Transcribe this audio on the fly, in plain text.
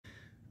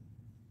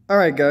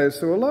Alright guys,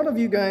 so a lot of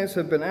you guys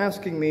have been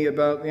asking me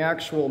about the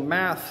actual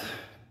math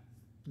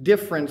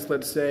difference,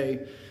 let's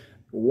say,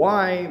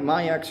 why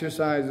my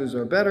exercises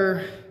are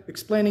better,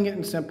 explaining it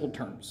in simple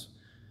terms.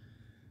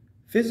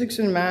 Physics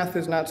and math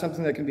is not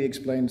something that can be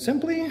explained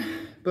simply,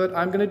 but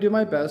I'm going to do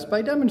my best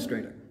by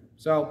demonstrating.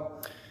 So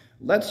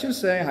let's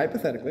just say,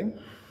 hypothetically,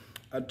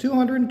 a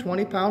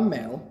 220-pound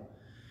male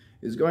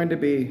is going to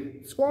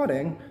be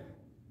squatting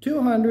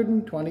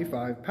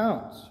 225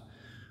 pounds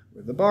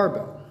with a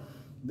barbell.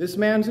 This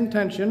man's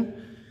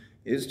intention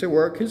is to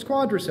work his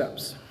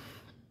quadriceps.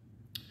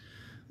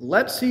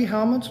 Let's see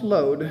how much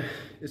load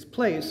is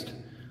placed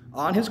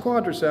on his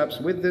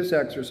quadriceps with this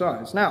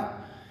exercise. Now,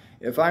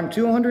 if I'm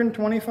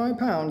 225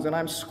 pounds and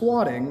I'm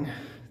squatting,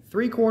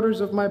 3/4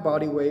 of my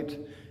body weight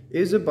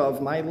is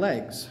above my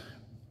legs,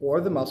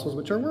 or the muscles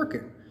which are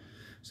working.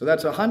 So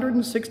that's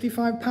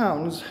 165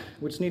 pounds,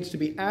 which needs to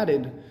be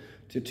added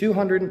to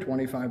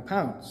 225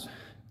 pounds.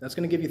 That's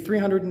going to give you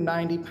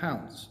 390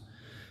 pounds.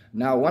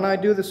 Now, when I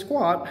do the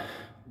squat,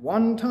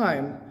 one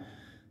time,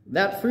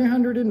 that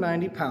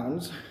 390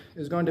 pounds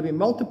is going to be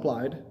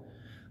multiplied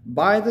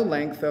by the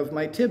length of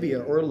my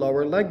tibia, or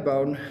lower leg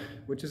bone,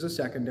 which is a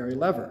secondary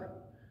lever.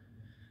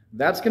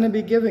 That's going to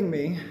be giving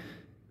me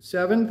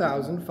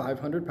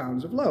 7,500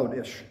 pounds of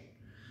load-ish,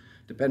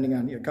 depending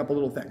on a couple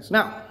little things.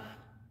 Now,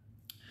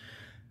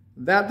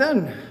 that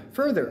then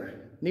further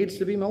needs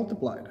to be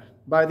multiplied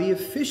by the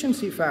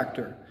efficiency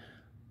factor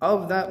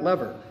of that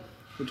lever,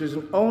 which is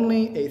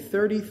only a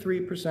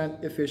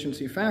 33%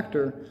 efficiency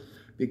factor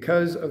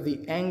because of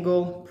the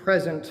angle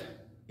present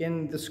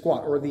in the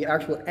squat, or the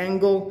actual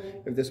angle,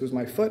 if this was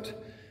my foot,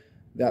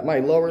 that my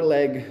lower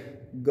leg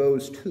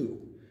goes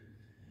to.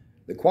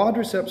 The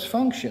quadriceps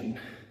function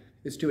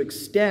is to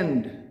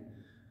extend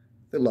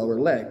the lower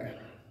leg.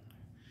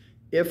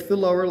 If the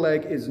lower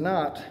leg is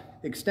not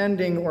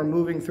extending or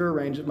moving through a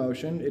range of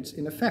motion, it's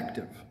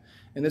ineffective.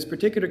 In this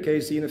particular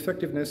case, the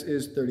ineffectiveness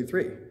is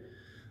 33.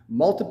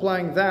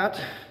 Multiplying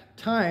that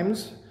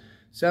times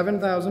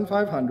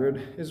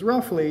 7,500 is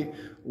roughly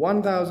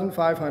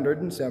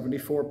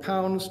 1,574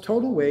 pounds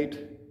total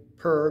weight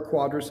per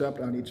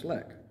quadricep on each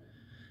leg.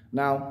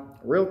 Now,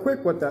 real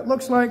quick, what that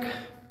looks like,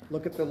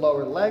 look at the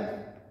lower leg.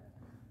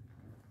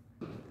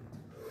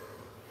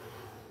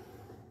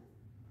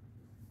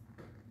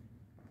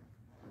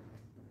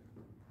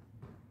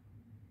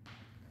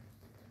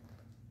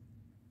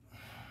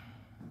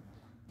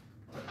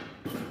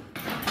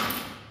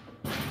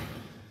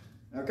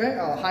 Okay,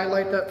 I'll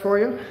highlight that for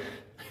you.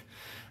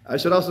 I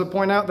should also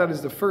point out that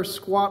is the first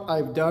squat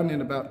I've done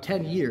in about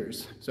 10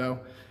 years, so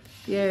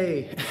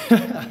yay.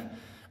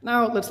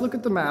 Now let's look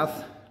at the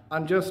math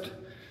on just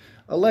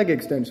a leg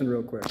extension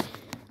real quick.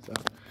 So.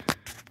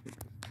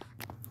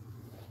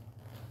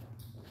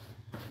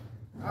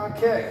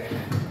 Okay,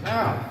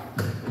 now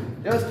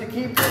just to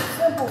keep it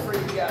simple for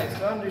you guys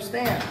to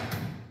understand,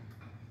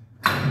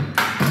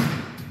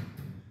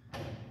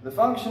 the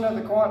function of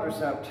the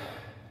quadricep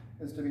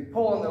is to be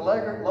pulling the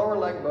lower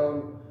leg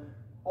bone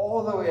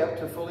all the way up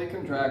to fully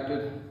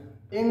contracted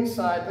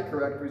inside the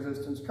correct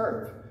resistance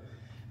curve.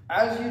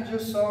 As you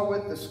just saw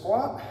with the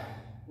squat,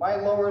 my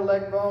lower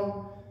leg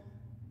bone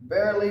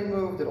barely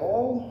moved at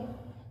all.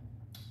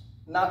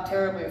 Not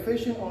terribly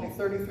efficient, only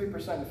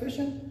 33%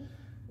 efficient.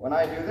 When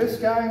I do this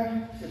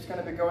guy, it's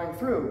going to be going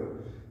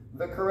through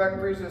the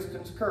correct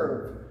resistance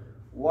curve.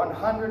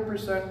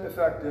 100%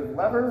 effective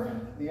lever,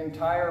 the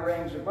entire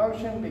range of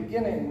motion,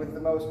 beginning with the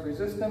most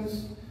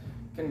resistance,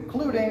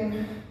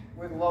 concluding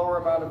with lower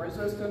amount of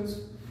resistance,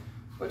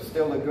 but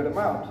still a good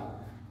amount.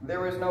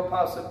 There is no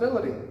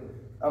possibility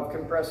of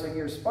compressing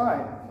your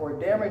spine or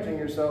damaging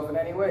yourself in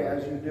any way,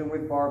 as you do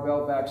with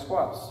barbell back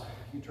squats.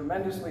 You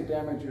tremendously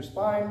damage your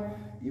spine,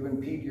 you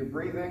impede your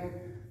breathing,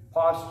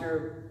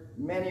 posture,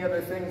 many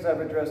other things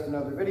I've addressed in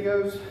other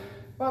videos,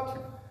 but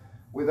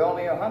with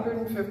only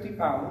 150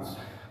 pounds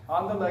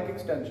on the leg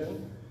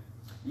extension,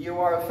 you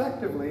are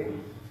effectively,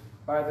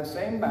 by the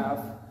same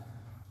math,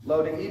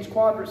 loading each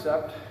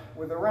quadricep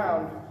with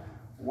around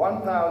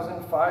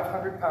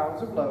 1,500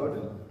 pounds of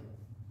load.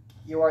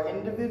 You are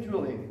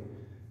individually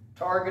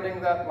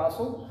targeting that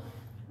muscle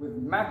with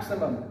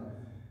maximum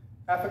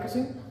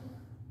efficacy.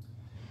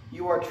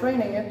 You are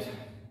training it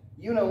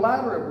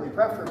unilaterally,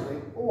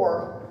 preferably,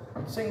 or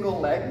single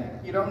leg.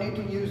 You don't need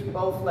to use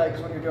both legs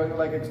when you're doing a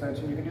leg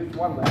extension. You can use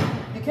one leg.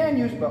 You can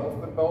use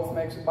both, but both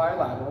makes it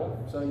bilateral,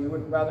 so you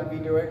would rather be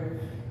doing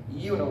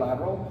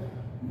unilateral.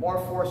 More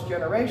force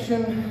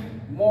generation,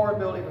 more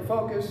ability to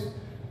focus,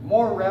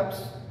 more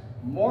reps,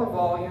 more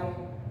volume,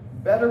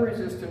 better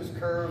resistance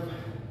curve,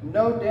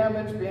 no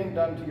damage being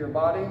done to your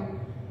body,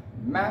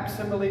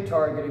 maximally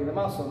targeting the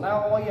muscle.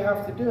 Now all you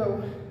have to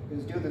do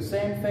is do the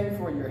same thing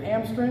for your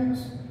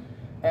hamstrings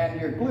and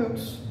your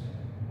glutes,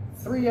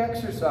 3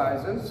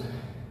 exercises,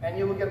 and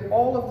you will get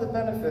all of the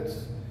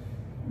benefits,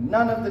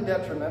 none of the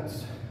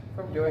detriments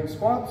from doing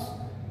squats.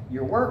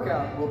 Your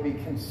workout will be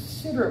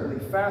considerably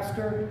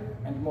faster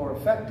and more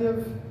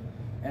effective,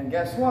 and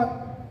guess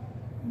what?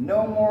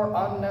 No more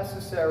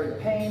unnecessary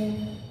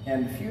pain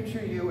And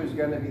future you is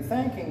going to be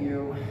thanking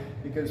you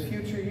because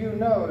future you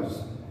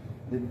knows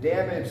the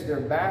damage their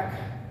back,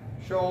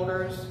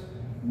 shoulders,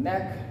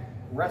 neck,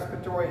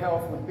 respiratory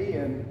health would be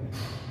in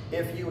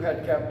if you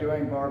had kept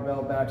doing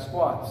barbell back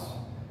squats.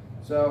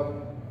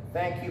 So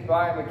thank you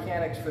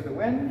biomechanics for the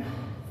win.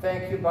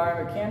 Thank you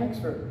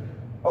biomechanics for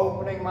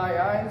opening my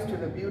eyes to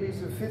the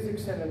beauties of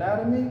physics and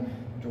anatomy,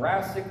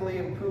 drastically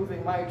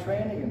improving my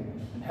training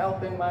and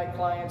helping my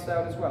clients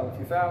out as well. If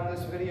you found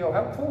this video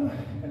helpful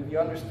and if you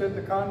understood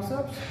the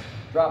concepts,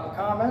 drop a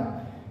comment.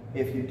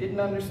 If you didn't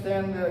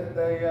understand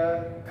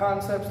the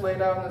concepts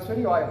laid out in this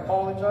video, I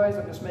apologize.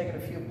 I'm just making a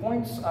few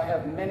points. I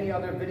have many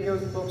other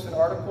videos, books, and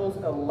articles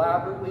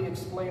elaborately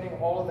explaining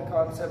all of the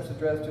concepts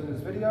addressed in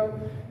this video,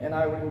 and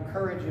I would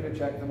encourage you to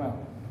check them out.